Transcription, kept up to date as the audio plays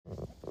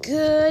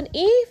Good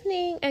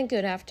evening and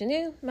good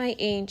afternoon, my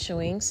angel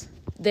wings.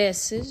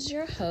 This is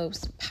your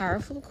host,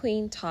 Powerful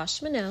Queen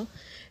Tosh Manel,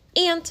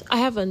 and I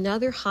have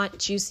another hot,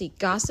 juicy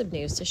gossip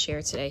news to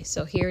share today.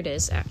 So here it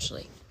is,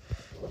 actually.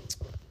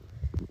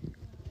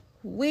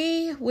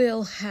 We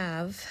will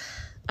have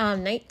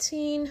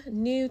 19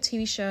 new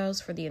TV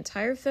shows for the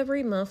entire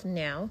February month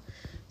now.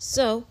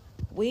 So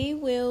we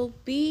will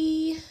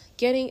be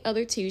getting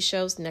other TV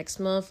shows next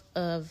month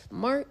of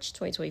March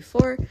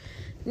 2024.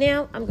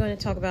 Now I'm going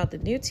to talk about the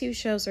new TV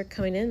shows that are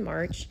coming in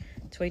March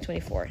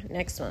 2024,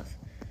 next month.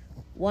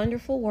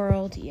 Wonderful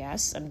World,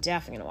 yes, I'm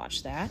definitely going to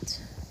watch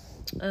that.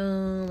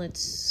 Let's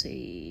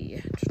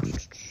see.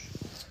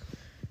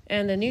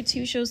 And the new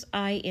TV shows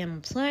I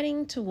am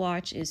planning to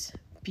watch is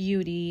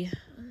Beauty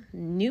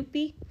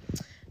Noopy,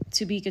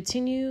 To Be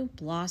Continued,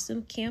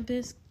 Blossom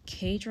Campus,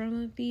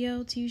 K-Drama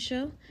BL TV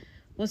show,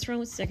 What's Wrong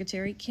with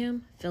Secretary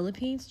Kim,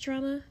 Philippines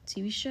Drama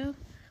TV show,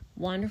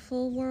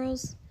 Wonderful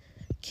Worlds,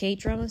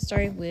 K-Drama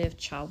starting with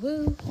Cha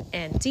Woo,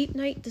 and Deep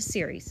Night the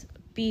series,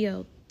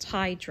 BL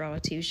Thai drama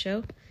TV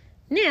show.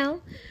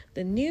 Now,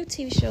 the new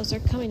TV shows are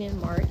coming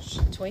in March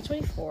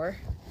 2024.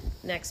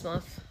 Next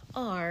month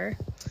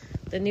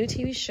the new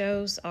TV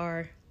shows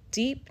are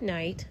Deep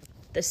Night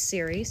the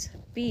series,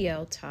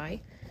 BL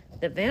Thai,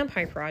 The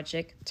Vampire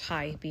Project,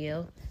 Thai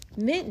BL,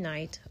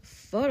 Midnight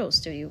Photo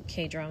Studio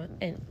K-Drama,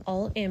 and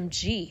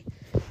OMG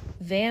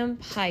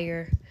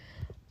Vampire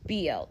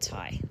BL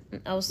Thai,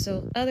 and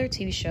also other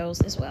TV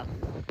shows as well.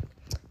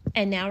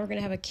 And now we're going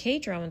to have a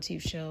K-Drama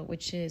TV show,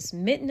 which is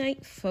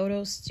Midnight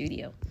Photo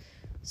Studio.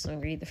 So I'm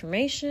going to read the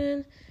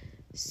information.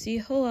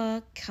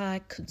 Sihoa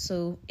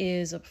Kakutsu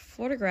is a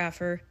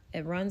photographer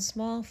and runs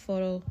small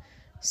photo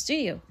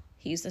studio.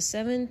 He's the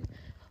seventh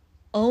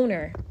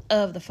owner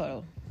of the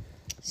photo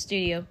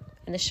studio,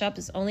 and the shop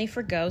is only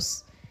for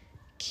ghosts.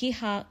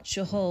 Kiha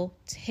Chuho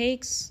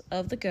takes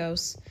of the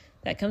ghosts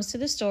that comes to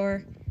the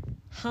store.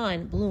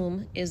 Han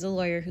Bloom is a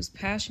lawyer who's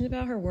passionate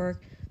about her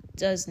work,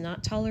 does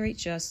not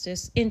tolerate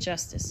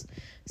injustice.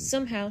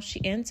 Somehow, she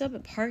ends up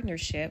in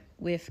partnership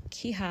with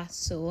Kiha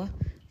Soa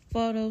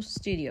Photo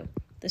Studio.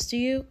 The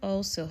studio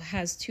also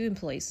has two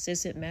employees,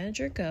 assistant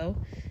manager Go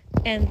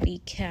and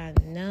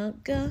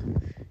Vikanaga,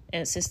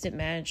 and assistant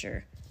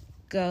manager.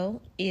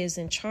 Go is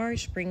in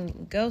charge of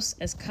bringing ghosts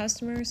as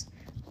customers.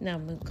 Now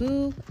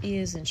Mugu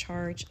is in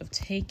charge of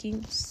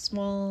taking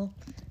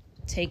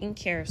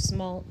care of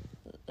small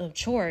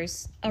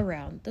chores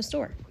around the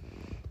store.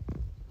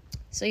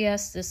 So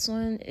yes, this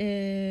one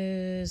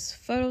is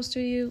Photo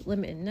Studio,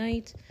 Limited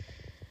Night,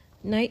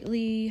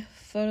 Nightly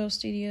Photo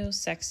Studios,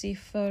 Sexy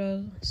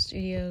Photo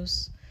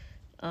Studios.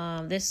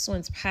 This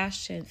one's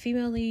Passion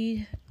Female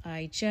Lead,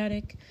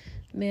 Hygienic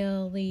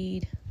Male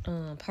Lead,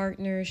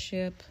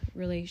 Partnership,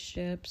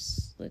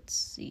 Relationships. Let's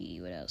see,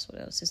 what else?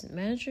 Assistant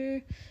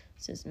Manager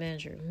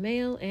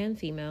male and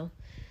female,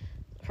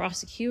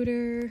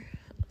 Prosecutor,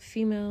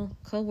 female,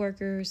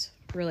 co-workers,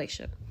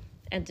 relationship,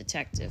 and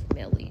detective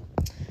male lead.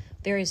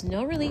 There is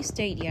no release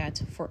date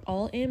yet for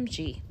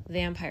OMG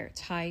Vampire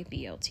Thai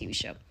BL TV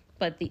show,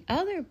 but the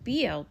other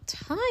BL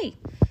Thai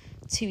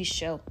TV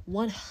show,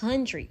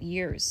 100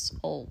 years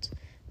old,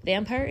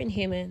 Vampire and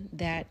Human,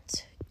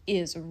 that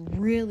is a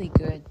really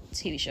good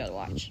TV show to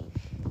watch.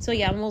 So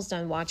yeah, I'm almost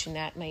done watching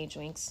that, my age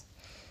winks.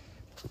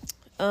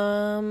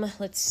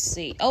 Let's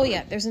see. Oh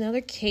yeah, there's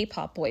another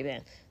K-pop boy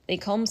band. They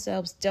call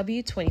themselves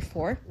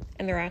W24,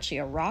 and they're actually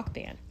a rock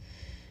band.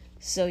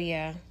 So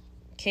yeah,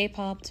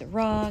 K-pop to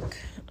rock.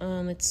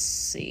 Let's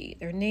see.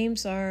 Their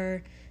names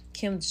are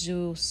Kim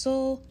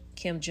Joo-sol,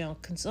 Kim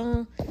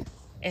Jong-kun,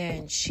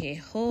 and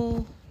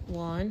Cheho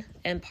Won,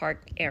 and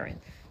Park Aaron,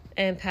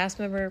 and past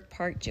member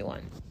Park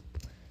Ji-won.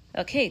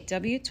 Okay,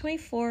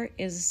 W24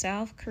 is a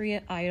South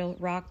Korea idol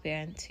rock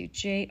band to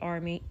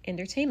J-Army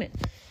Entertainment.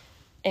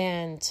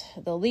 And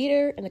the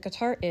leader and the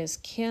guitar is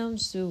Kim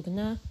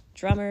Soo-na,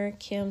 drummer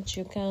Kim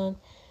Joo-kan,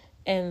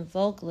 and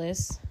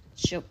vocalist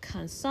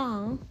Jo-kan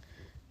Song.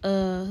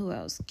 Who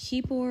else?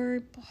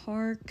 Keyboard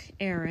Park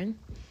Aaron.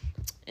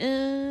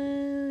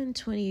 In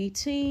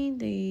 2018,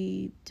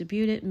 they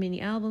debuted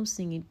mini album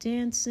Singing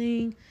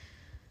Dancing.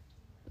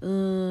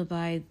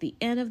 By the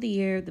end of the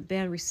year, the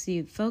band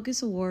received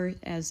Focus Award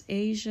as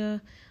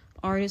Asia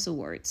Artist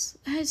Awards.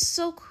 That is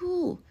so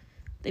cool.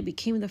 They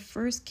became the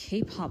first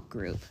K-pop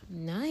group.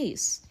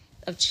 Nice.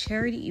 Of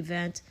charity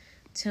event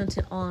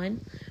Tinted On.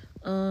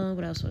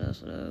 What else? And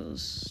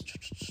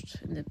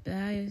the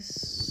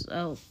bass.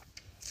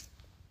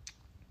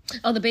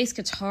 The bass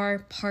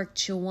guitar Park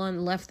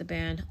Ji-won left the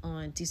band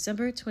on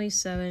December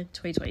 27,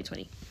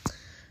 2020.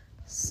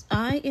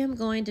 I am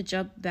going to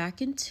jump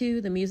back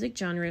into the music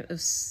genre of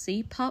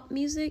C-pop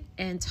music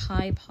and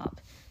Thai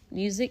pop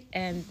music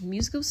and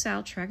musical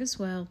soundtrack as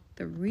well.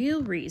 The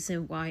real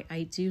reason why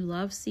I do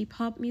love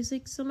C-pop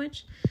music so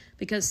much,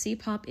 because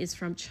C-pop is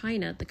from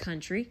China, the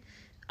country.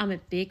 I'm a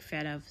big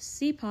fan of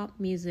C-pop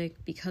music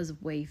because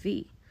of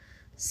Wavy,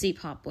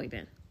 C-pop boy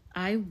band.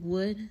 I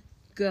would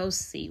go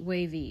see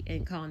Wavy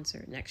in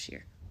concert next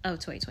year of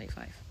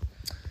 2025.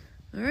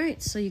 All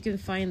right, so you can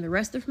find the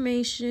rest of the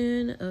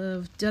information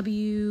of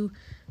W24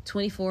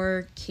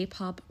 24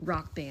 K-pop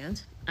rock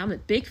band. I'm a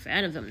big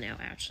fan of them now,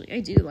 actually. I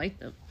do like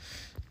them.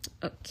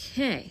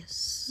 Okay,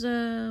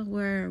 so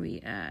where are we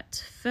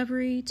at?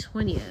 February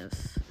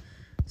 20th.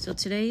 So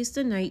today's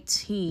the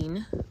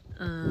 19th.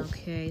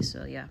 Okay,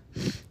 so yeah.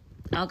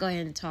 I'll go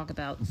ahead and talk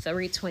about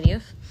February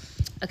 20th.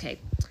 Okay.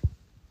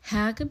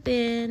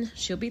 Hagabin,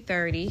 she'll be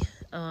 30.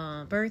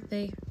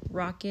 Birthday,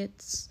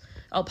 Rockets.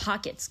 Oh,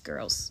 Pockets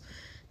Girls.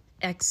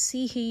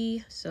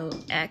 Xihe, so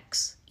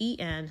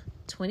XEN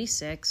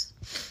 26.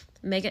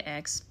 Mega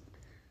X,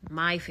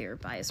 my favorite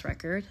bias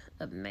record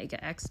of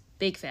Mega X.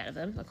 Big fan of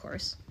them, of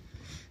course.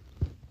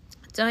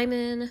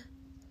 Diamond,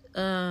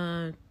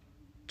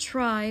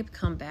 Tribe,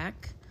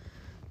 Comeback.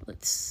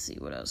 Let's see,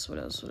 what else?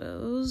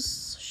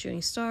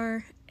 Shooting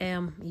Star,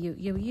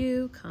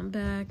 MUUU,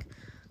 Comeback.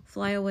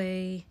 Fly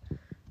Away,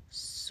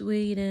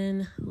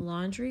 Sweden,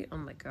 Laundry, oh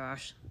my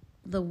gosh.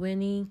 The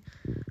Winning,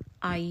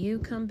 IU,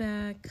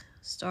 Comeback.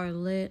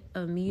 Starlit,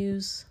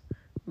 Amuse,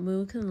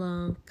 Moo Can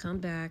Long,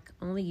 Comeback.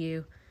 Only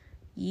You,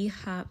 Yi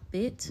Hot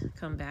Bit,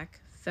 Comeback.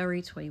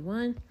 February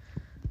 21.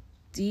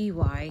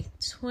 DY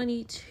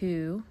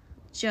 22.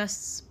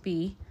 Just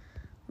Be,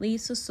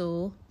 Lisa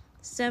Soul,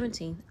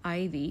 17.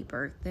 Ivy,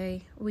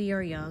 Birthday. We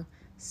Are Young,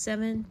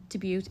 7.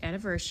 Debut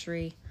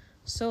Anniversary.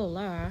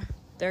 Solar,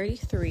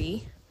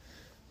 33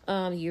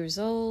 years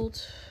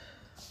old.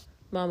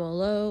 Mama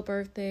Lo,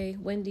 Birthday.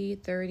 Wendy,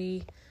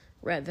 30.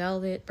 Red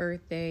Velvet,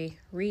 Birthday.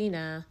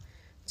 Rena,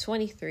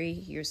 23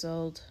 years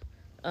old.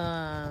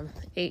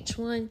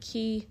 H1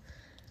 Key,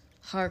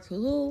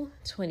 Harkulu,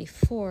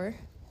 24.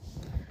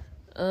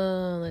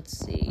 Let's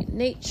see.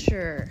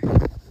 Nature,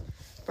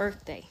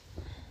 Birthday.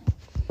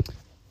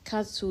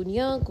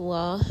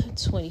 Katsunyagwa,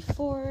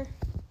 24.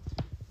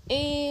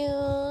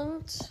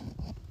 And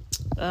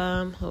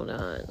hold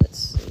on, let's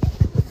see.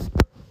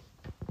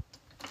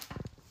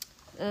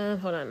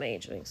 Hold on, my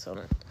age links, hold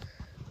on.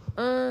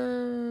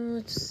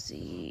 Let's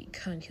see.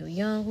 Kanhyo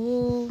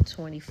Yangwoo,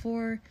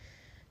 24.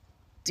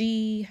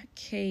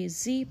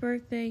 DKZ,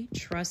 Birthday.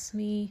 Trust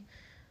Me.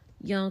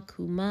 Young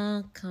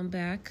Kuma,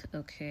 Comeback.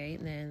 Okay,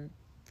 and then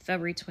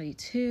February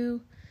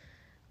 22.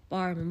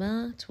 Bar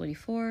Mama,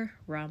 24.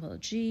 Rambo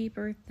G,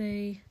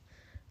 Birthday.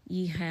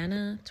 Yi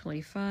Hana,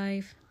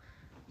 25.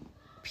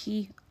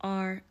 PRISTIN,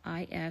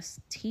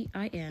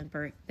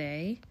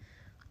 Birthday.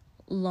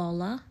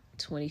 Lola,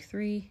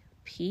 23.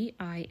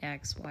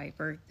 PIXY,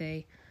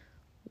 Birthday.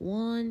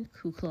 One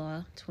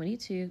Kukla,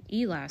 22.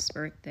 Elas,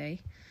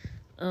 Birthday.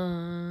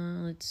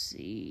 Let's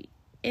see.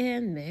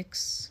 And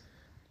Mix.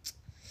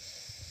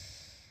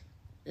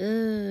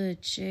 JYP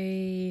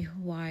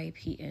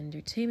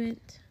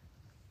Entertainment.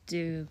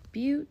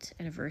 Debut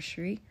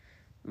Anniversary.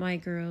 My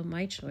Girl,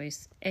 My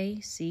Choice.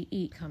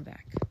 ACE,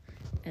 Comeback.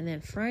 And then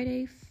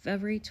Friday,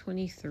 February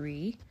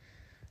 23.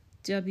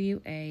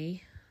 WA.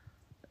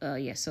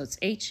 So it's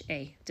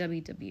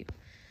HAWW.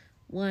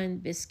 One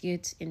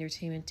Biscuit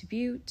Entertainment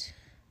Debut.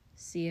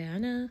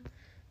 Sienna,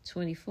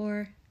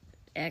 24.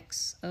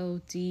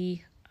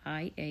 XODIAC,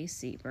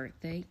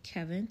 Birthday.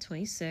 Kevin,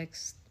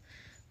 26.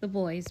 The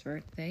Boys,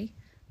 Birthday.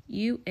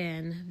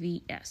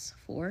 UNVS,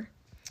 4.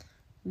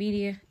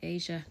 Media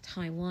Asia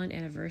Taiwan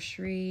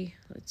Anniversary.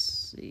 Let's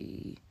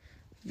see.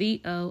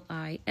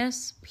 VOISPER.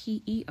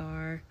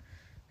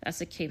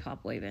 That's a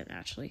K-pop boy band,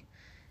 actually.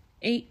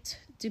 8.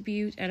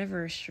 Debut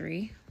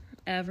Anniversary.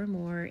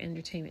 Evermore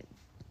Entertainment.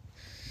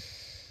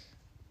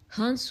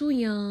 Han Soo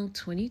Young,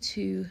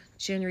 22.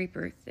 January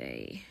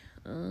Birthday.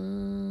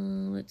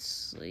 Let's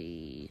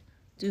see.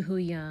 Do Hoo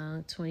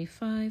Young,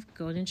 25.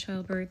 Golden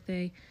Child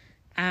Birthday.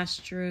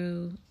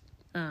 Astro,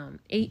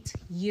 8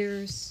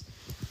 years.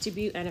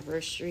 Debut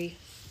Anniversary.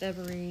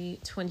 February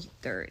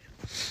 23rd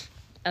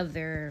of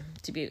their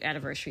debut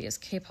anniversary as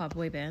K-pop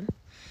boy band.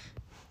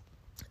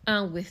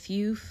 With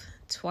Youth,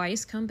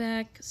 Twice,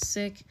 Comeback.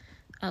 Sick,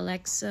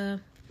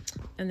 Alexa.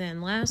 And then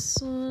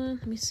last one.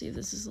 Let me see if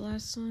this is the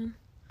last one.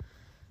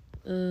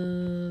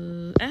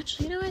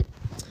 Actually, you know what?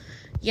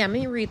 Yeah, let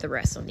me read the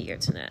rest on the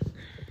internet.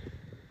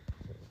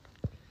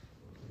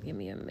 Give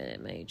me a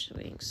minute, Mage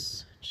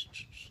Wings.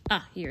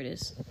 Here it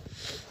is.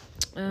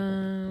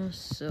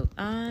 So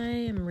I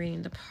am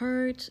reading the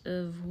part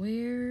of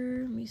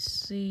where, let me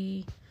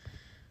see,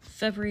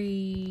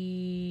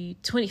 February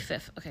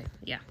 25th. Okay,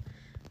 yeah.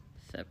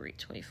 February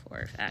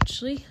 24th,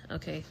 actually.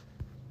 Okay.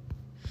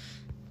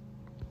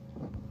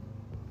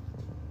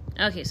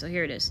 Okay, so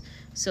here it is.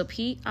 So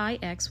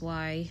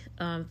PIXY,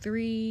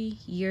 3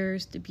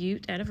 years debut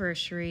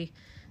anniversary,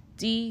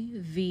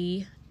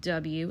 DVWN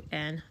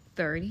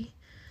 30.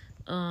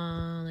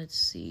 Let's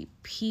see,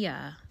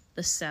 Pia,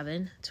 the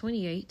 7,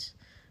 28.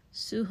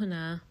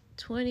 Suhana,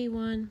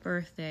 21,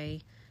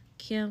 birthday.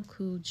 Kim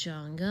Koo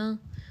Jong-un,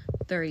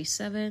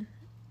 37.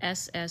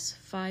 SS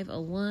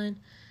 501.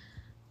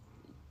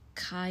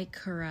 Kai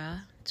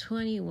Kara,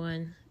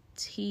 21.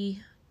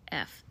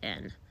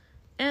 TFN.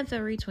 And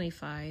February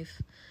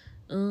 25.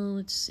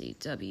 Let's see,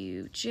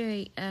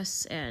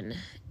 WJSN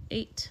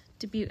 8,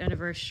 debut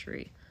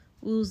anniversary.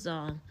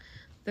 Wuzong,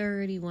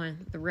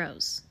 31. The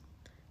Rose.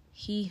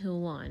 He Who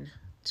Won,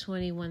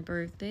 21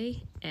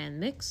 birthday, and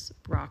Mix,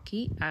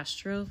 Rocky,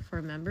 Astro for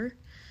a member.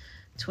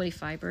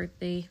 25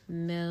 birthday,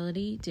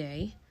 Melody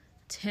Day.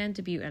 10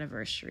 debut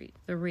anniversary,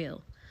 The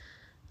Real.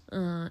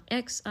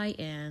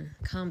 XIN,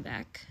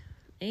 Comeback.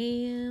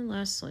 And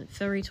last one,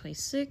 February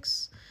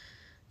 26th.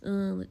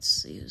 Let's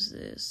see, who's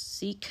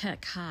this?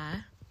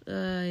 CKK,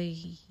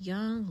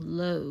 Young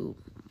Low,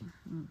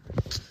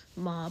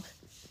 Mob,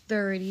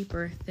 30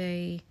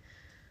 birthday.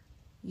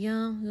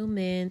 Young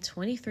Min,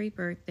 23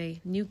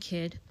 birthday. New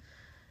Kid,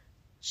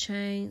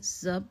 Chang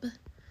Zub,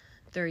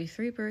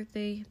 33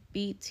 birthday.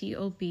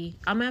 BTOB.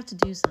 I'm gonna have to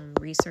do some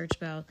research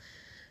about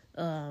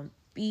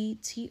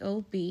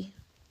BTOB,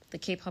 the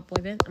K-pop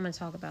boy band. I'm gonna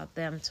talk about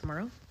them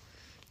tomorrow.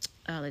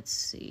 Let's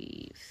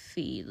see.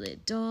 Feel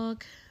It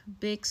Dog,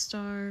 Big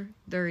Star,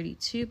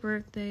 32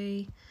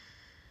 birthday.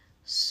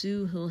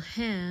 Soo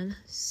Han,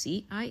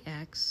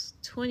 CIX,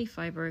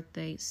 25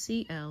 birthday.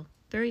 CL,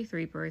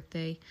 33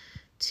 birthday.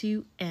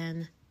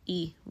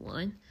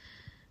 2NE1.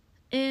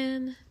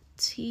 And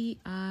TIC,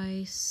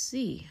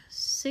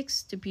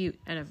 6th debut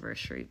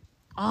anniversary.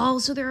 Oh,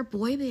 so they're a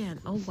boy band.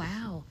 Oh,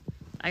 wow.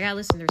 I gotta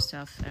listen to their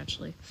stuff,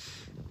 actually.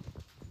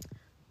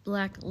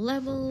 Black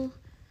Level,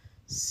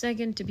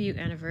 2nd debut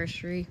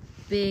anniversary.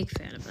 Big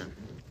fan of them.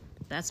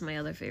 That's my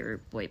other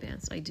favorite boy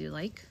bands I do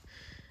like.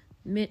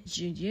 Mid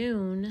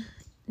June,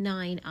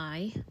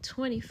 9i,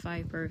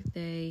 25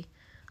 birthday.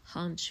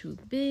 Han Chu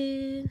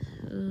Bin,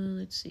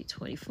 let's see,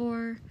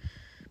 24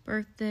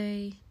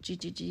 birthday.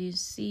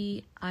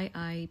 GGGCIIPHER,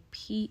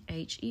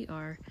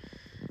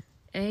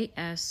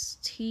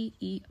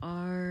 ASTERUM,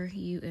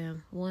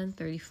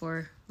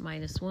 134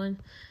 -1.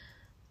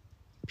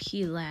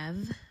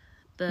 PLAV,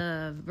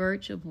 the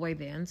Verge of boy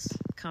bands,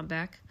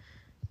 comeback.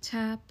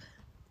 Tap,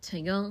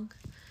 Taeyong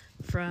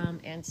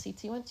from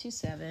NCT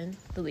 127,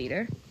 the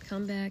leader,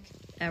 comeback.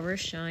 Ever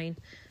Shine,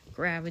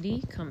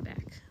 Gravity,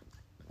 comeback.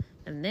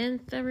 And then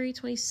February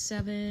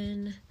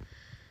 27,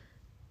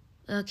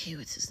 okay,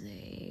 what's his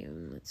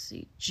name? Let's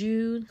see,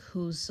 June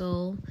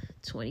Huzol,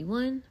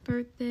 21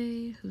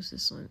 birthday. Who's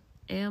this one?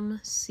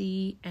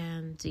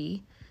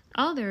 MCND.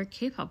 Oh, they're a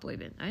K-pop boy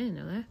band. I didn't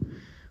know that.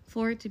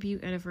 4th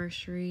debut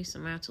anniversary, so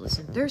I'm going to have to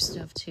listen to their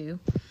stuff too.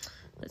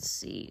 Let's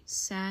see,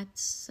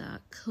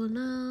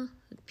 Satsakuna,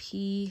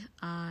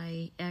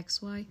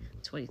 PIXY,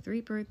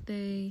 23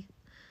 birthday.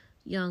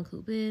 Young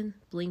Hubin,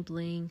 Bling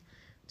Bling,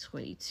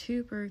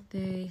 22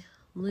 birthday.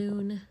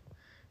 Loon,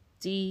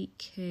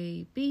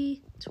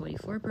 DKB,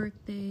 24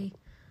 birthday.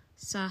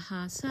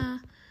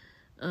 Sahasa,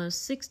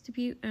 6th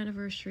debut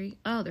anniversary.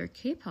 Oh, they're a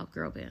K-pop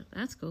girl band.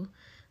 That's cool.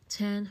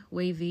 10,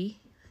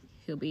 Wavy,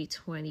 he'll be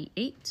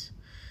 28.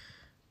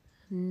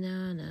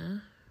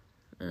 Nana,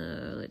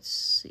 let's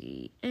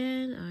see,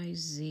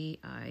 NIZIU,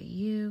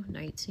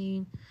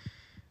 19.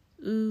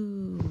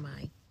 Ooh,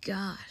 my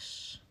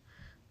gosh.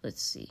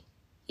 Let's see.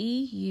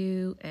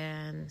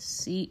 EUNCHAN,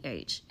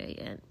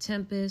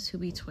 Tempest, who'll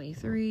be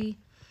 23.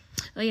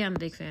 Oh yeah, I'm a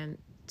big fan.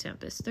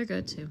 Tempest, they're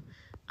good too.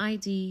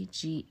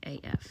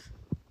 IDGAF,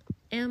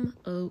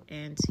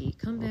 MONT,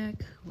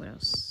 comeback. What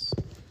else?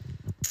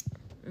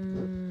 Let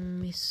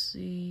me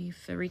see.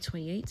 February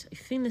 28th. I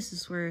think this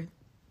is where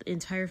the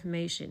entire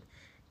information,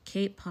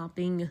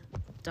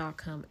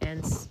 kpopping.com,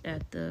 ends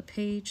at the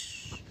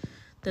page,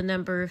 the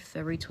number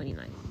February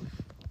 29th.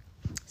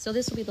 So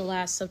this will be the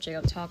last subject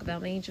I'll talk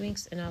about, main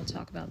drinks, and I'll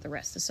talk about the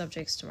rest of the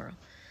subjects tomorrow.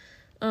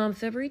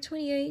 February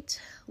 28th,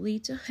 Lee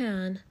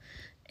Jahan,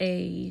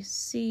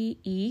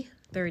 ACE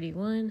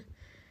 31,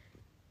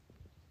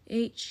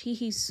 H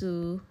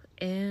Hihisu,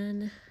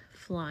 and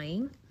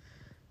Flying.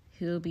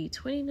 He'll be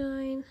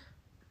 29.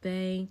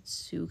 Bang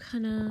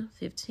Sukana,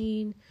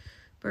 15.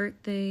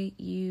 Birthday,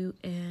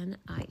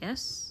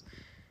 UNIS.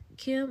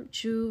 Kim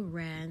Ju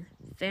Ran,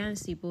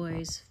 Fantasy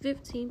Boys,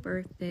 15th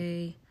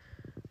birthday.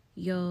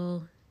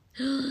 Yo,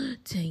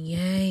 Ten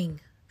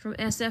Yang from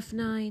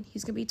SF9.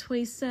 He's gonna be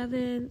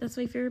 27. That's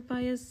my favorite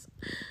bias.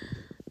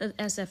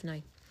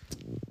 SF9.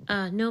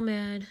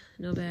 Nomad,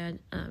 no bad.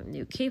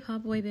 New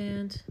K-pop boy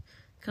band.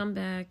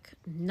 Comeback,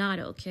 not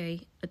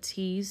okay. A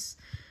tease.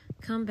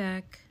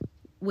 Comeback.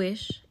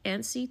 Wish,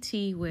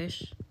 NCT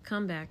Wish.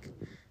 Comeback.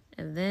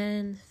 And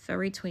then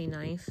February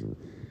 29th.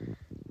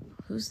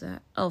 Who's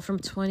that? Oh, from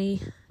 20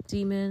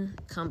 Demon.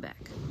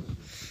 Comeback.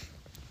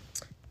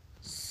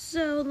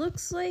 So it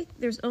looks like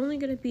there's only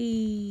going to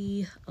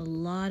be a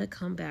lot of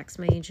comebacks,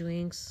 my Angel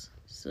Wings.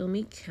 So let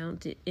me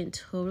count it in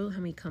total how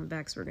many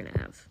comebacks we're going to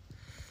have.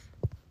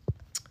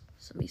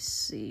 So let me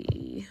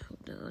see.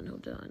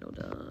 Hold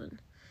on.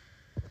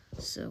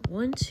 So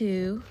 1,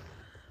 2,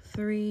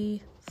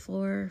 3,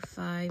 4,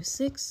 5,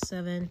 6,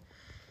 7,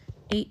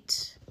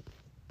 8,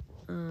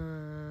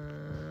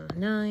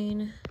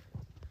 9,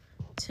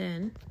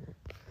 10,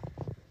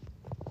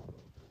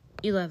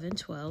 11,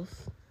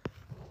 12,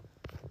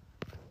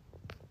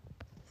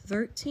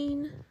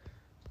 13,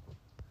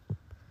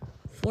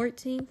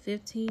 14,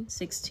 15,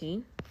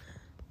 16,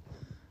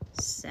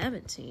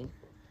 17,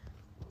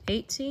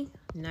 18,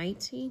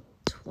 19,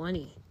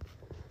 20,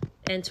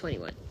 and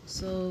 21.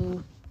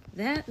 So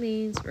that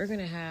means we're going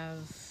to have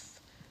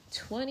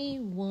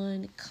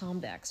 21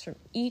 comebacks from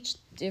each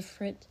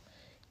different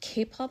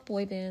K-pop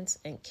boy bands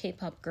and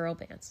K-pop girl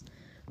bands.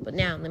 But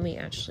now let me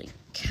actually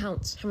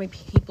count how many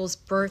people's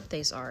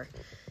birthdays are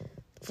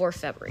for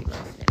February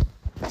month now.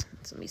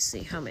 So let me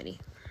see how many.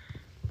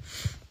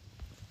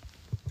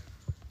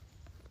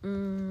 Let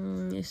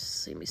me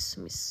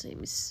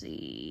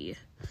see.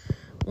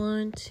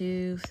 1,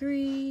 2,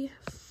 3,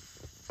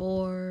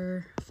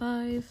 4,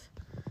 5,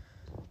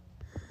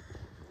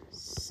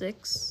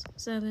 6,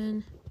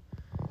 7,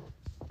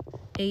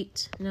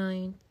 8,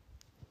 9,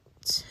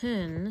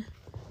 10,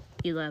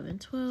 11,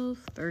 12,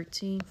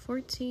 13,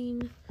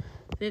 14,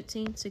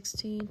 15,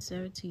 16,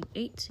 17,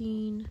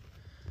 18,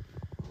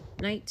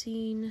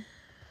 19,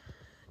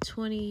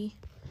 20,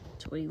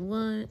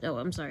 21. Oh,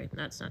 I'm sorry.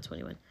 That's not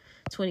 21.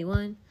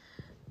 21,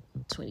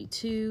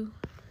 22,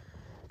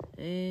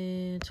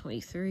 and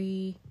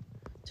 23,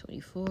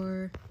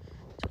 24,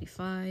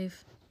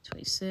 25,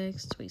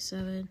 26,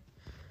 27,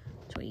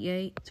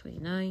 28,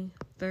 29,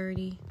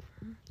 30,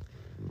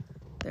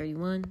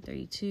 31,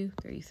 32,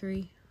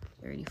 33,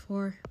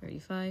 34,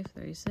 35,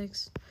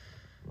 36,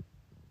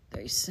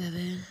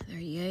 37,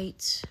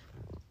 38,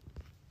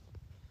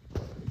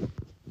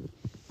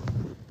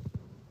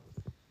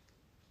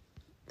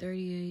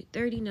 38,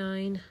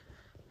 39,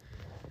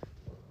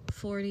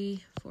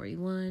 40,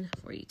 41,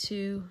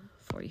 42,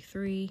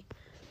 43,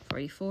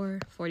 44,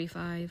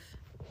 45,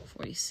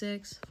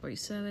 46,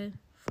 47,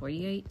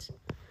 48,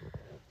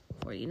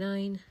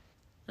 49,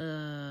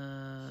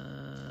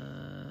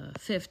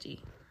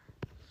 50.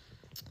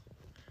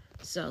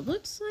 So it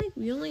looks like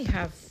we only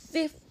have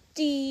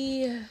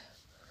 50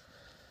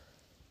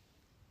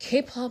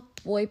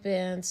 K-pop boy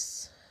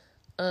bands.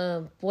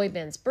 Boy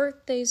bands'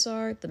 birthdays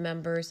are, the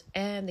members,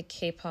 and the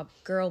K-pop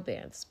girl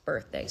band's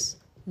birthdays.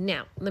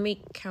 Now, let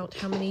me count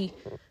how many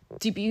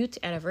debut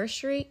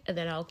anniversary, and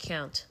then I'll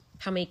count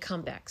how many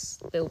comebacks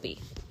there will be.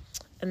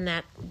 And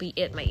that will be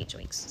it, my age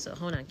weeks. So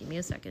hold on, give me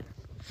a second.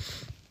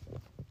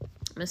 I'm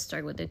going to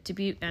start with the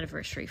debut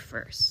anniversary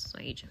first,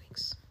 my age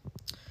weeks.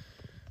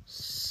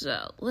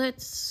 So,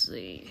 let's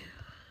see.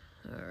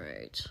 All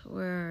right,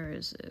 where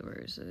is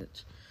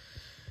it?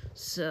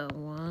 So,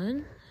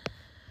 1,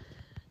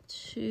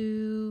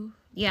 2...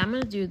 Yeah, I'm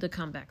going to do the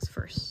comebacks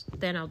first.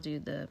 Then I'll do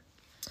the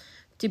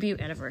debut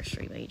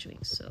anniversary, my age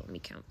weeks. So, let me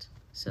count.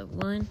 So,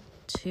 1,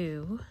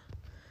 2,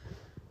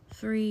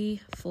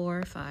 3,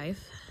 4, 5,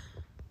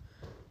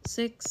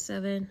 6,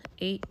 7,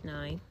 8,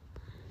 9,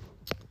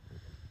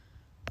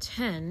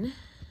 10,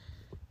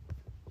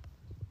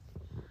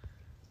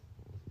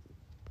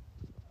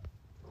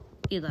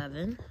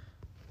 11,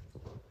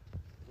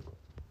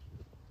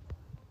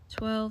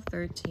 12,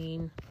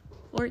 13,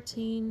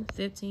 14,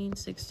 15,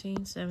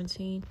 16,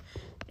 17,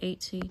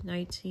 18,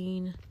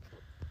 19,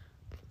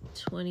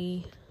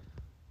 20,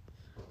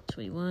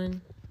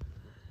 21,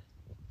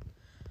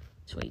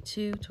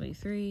 22,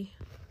 23,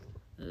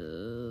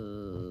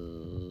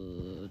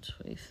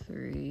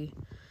 23,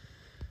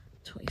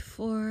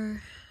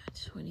 24,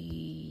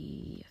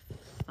 25,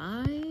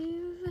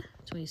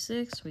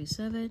 26,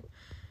 27,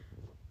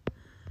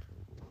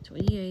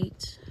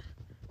 28,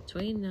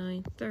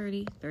 29,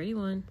 30,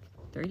 31,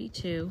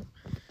 32,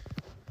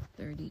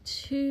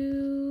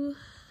 32,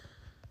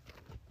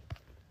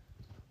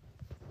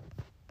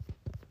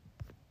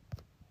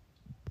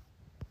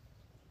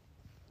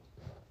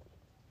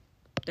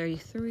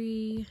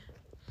 33,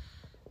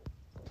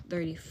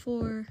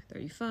 34,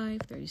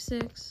 35,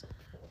 36,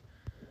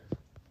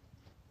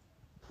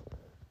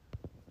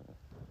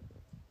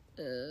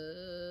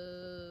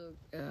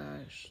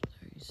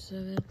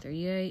 37,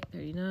 38,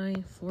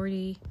 39,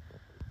 40,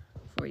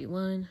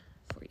 41,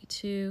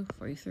 42,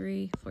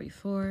 43,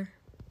 44,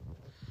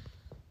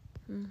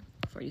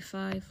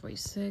 45,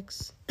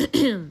 46,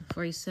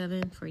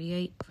 47,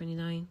 48,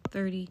 49,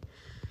 30,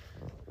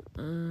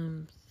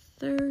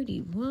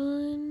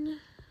 31,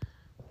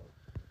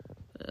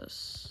 what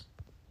else?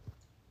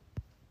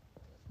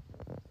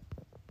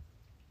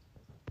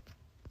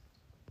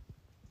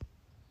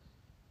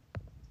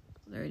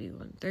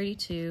 31,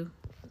 32,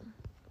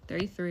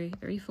 33,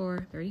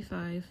 34,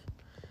 35,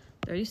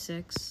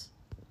 36,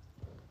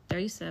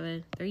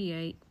 37,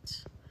 38,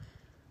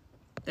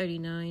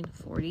 39,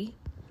 40,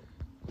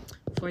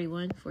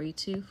 41,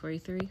 42,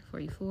 43,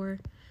 44,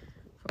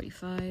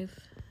 45,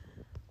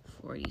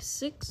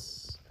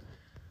 46,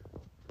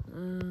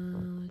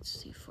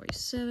 let's see,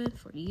 47,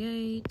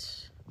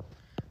 48,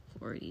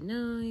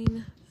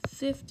 49,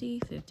 50,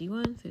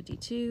 51,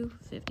 52,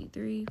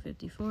 53,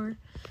 54,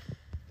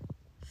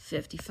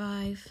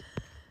 55,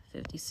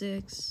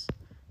 56,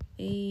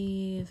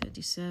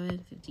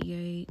 57,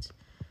 58,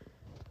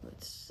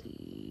 let's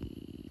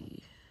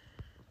see,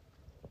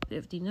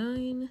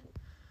 59,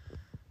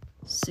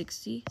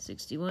 60,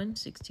 61,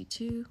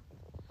 62,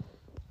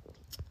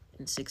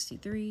 and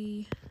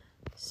 63,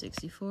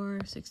 64,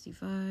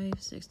 65,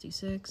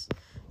 66,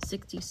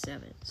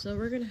 67. So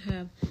we're going to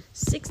have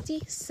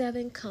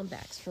 67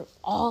 comebacks from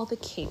all the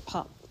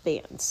K-pop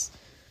bands.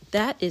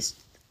 That is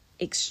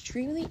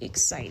extremely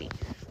exciting.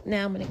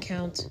 Now I'm going to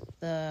count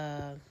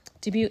the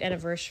debut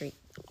anniversary.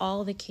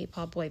 All the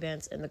K-pop boy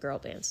bands and the girl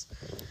bands.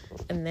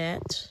 And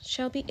that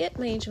shall be it,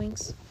 my angel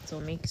wings. So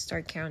let me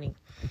start counting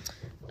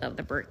of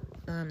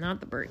not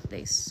the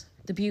birthdays,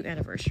 debut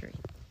anniversary.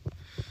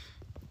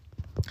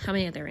 How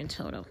many are there in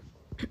total?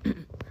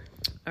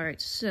 All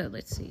right, so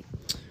let's see.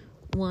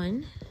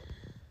 1,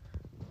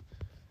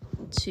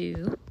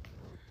 2,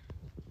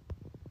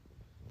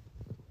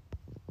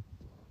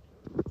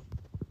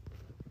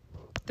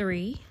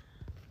 3,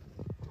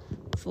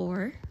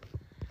 4,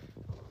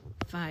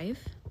 5,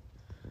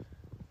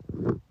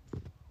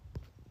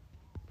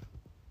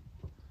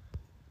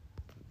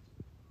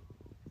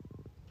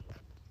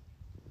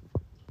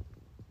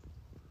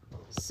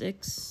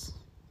 6,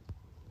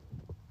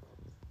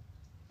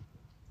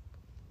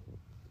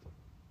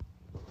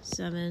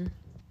 7,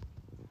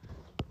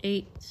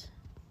 8,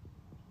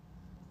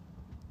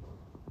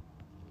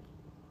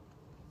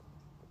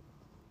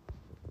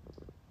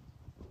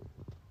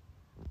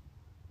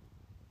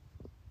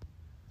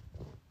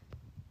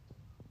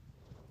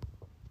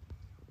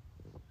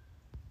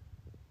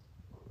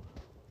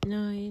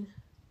 9,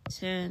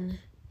 10,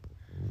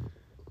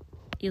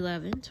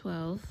 11,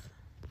 12,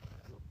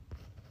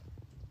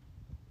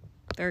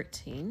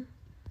 13,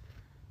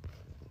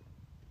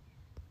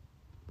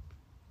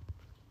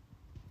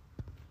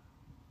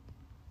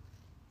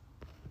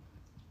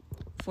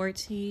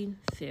 14,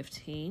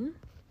 15,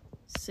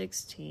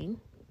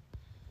 16,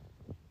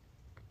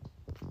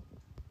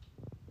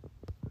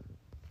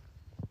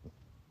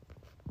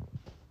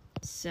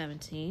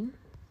 17,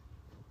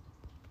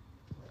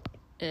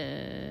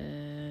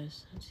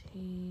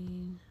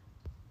 17,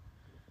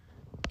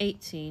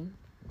 18,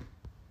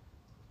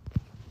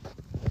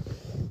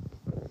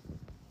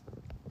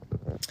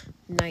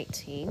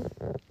 19,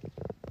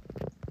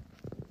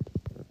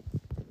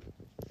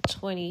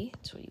 20,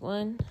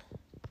 21,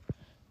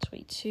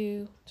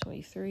 22,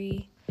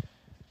 23,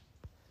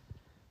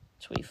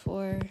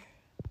 24,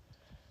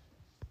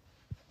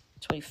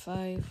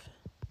 25,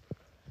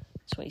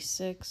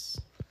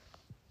 26,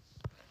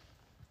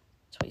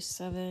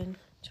 27,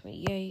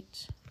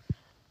 28,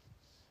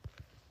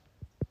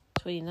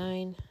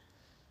 29,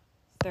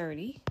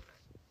 30,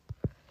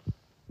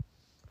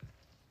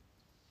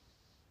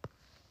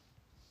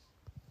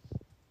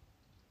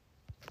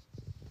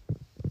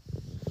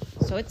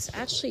 'So it's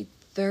actually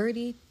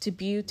 30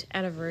 debut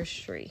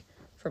anniversary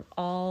from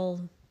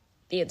all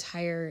the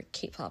entire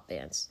K-pop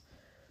bands.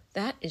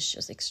 That is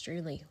just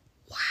extremely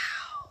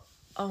wow.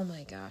 Oh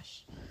my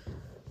gosh.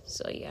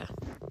 So yeah.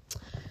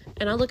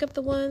 And I'll look up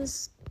the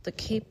ones, the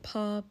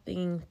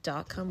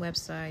kpopping.com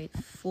website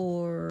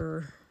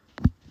for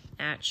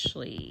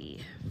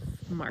actually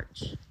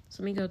March.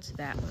 So let me go to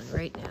that one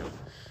right now.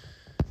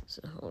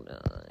 So hold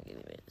on, give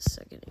me a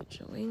second,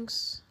 Angel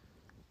Wings.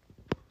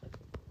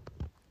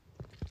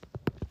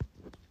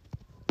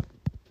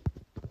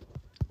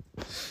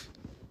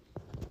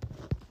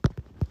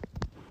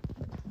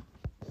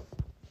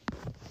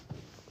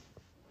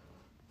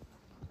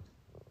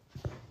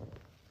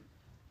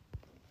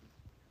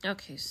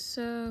 Okay,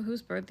 so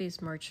whose birthday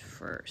is March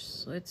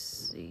 1st? Let's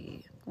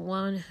see.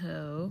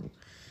 Wonho.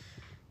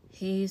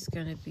 He's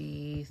gonna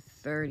be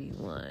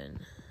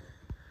 31.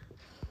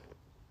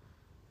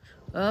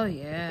 Oh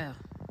yeah.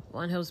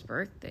 Wonho's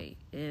birthday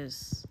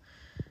is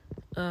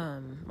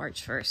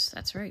March 1st.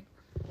 That's right.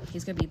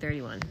 He's gonna be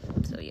 31.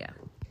 So yeah.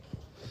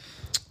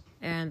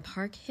 And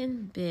Park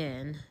Hin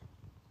Bin,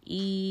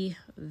 EVNNE,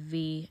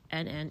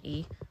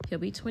 he'll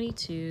be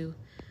 22.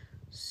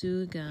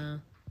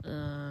 Suga,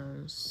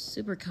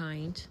 super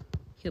kind,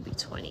 he'll be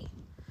 20.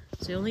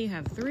 So you only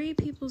have 3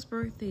 people's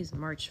birthdays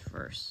March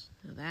 1st.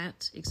 Now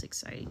that is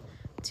exciting.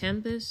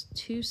 Tempest,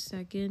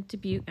 2nd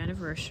debut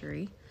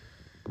anniversary.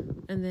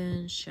 And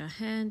then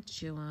Shahan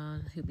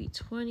Joan, who'll be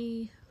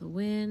 20. The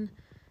Win,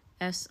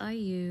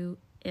 SIU,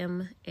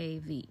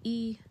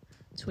 MAVE,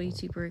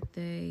 22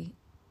 birthday.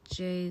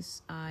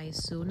 Jace I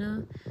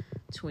Suna,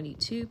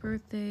 22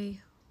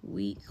 birthday.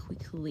 Week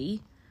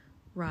Quickly,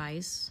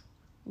 Rise,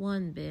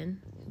 One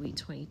Bin, who'll be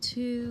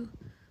 22.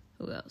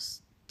 Who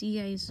else?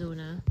 DA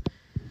Zuna,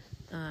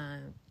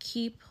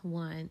 Keep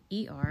One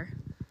ER,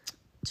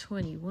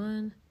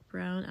 21.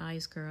 Brown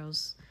Eyes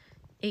Girls,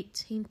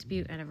 18th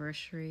debut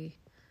anniversary.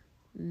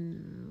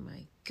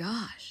 My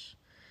gosh.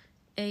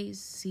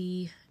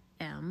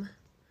 ACM,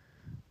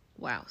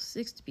 wow,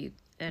 6th debut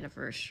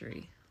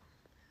anniversary.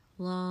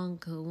 Long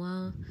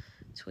Kawan,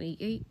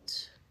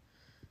 28.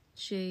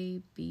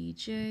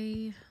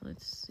 JBJ,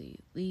 let's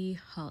see, Lee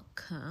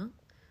Hawk,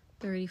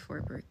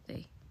 34th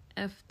birthday.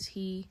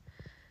 FT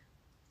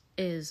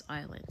is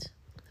Island.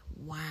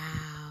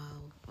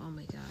 Wow. Oh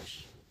my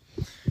gosh.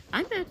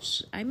 I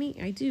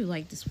do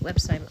like this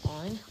website I'm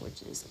on,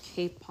 which is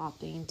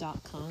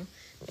kpopping.com,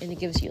 and it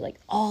gives you like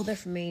all the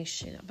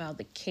information about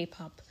the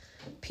K-pop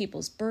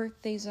people's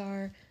birthdays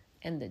are,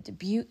 and the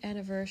debut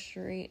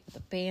anniversary of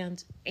the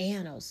band,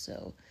 and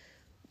also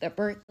the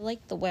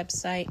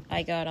website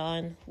I got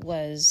on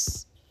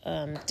was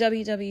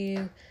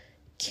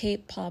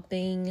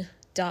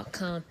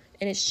www.kpopping.com,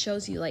 and it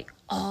shows you like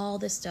all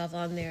the stuff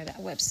on there, that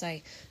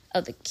website,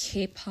 of the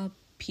K-pop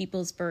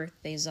people's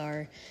birthdays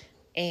are,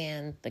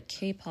 and the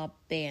K-pop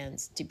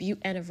band's debut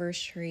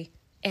anniversary,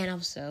 and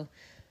also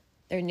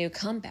their new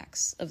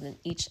comebacks of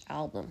each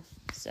album.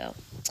 So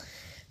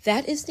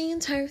that is the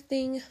entire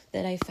thing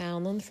that I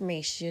found on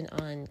information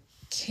on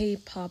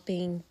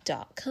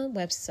kpopping.com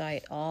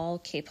website, all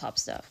K-pop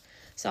stuff.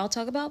 So I'll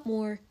talk about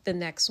more the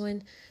next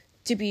one,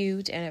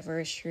 debut,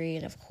 anniversary,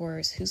 and of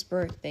course, whose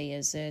birthday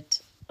is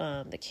it,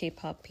 the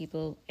K-pop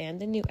people, and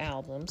the new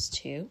albums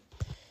too.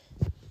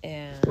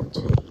 And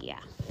yeah,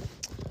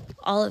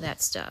 all of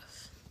that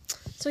stuff.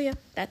 So yeah,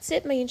 that's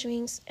it, my angel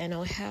wings. And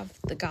I'll have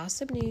the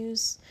gossip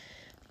news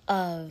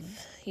of,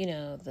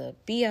 the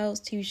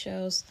BLs, TV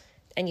shows.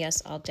 And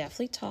yes, I'll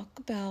definitely talk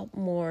about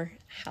more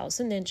House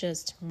of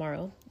Ninjas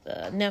tomorrow,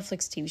 the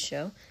Netflix TV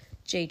show,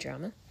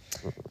 J-drama.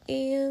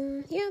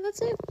 And yeah,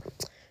 that's it.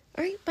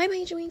 All right, bye, my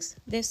angel wings.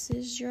 This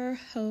is your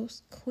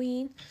host,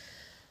 Queen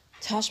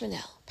Tosh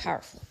Manel.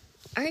 Powerful.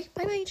 All right,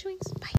 bye, my angel wings. Bye.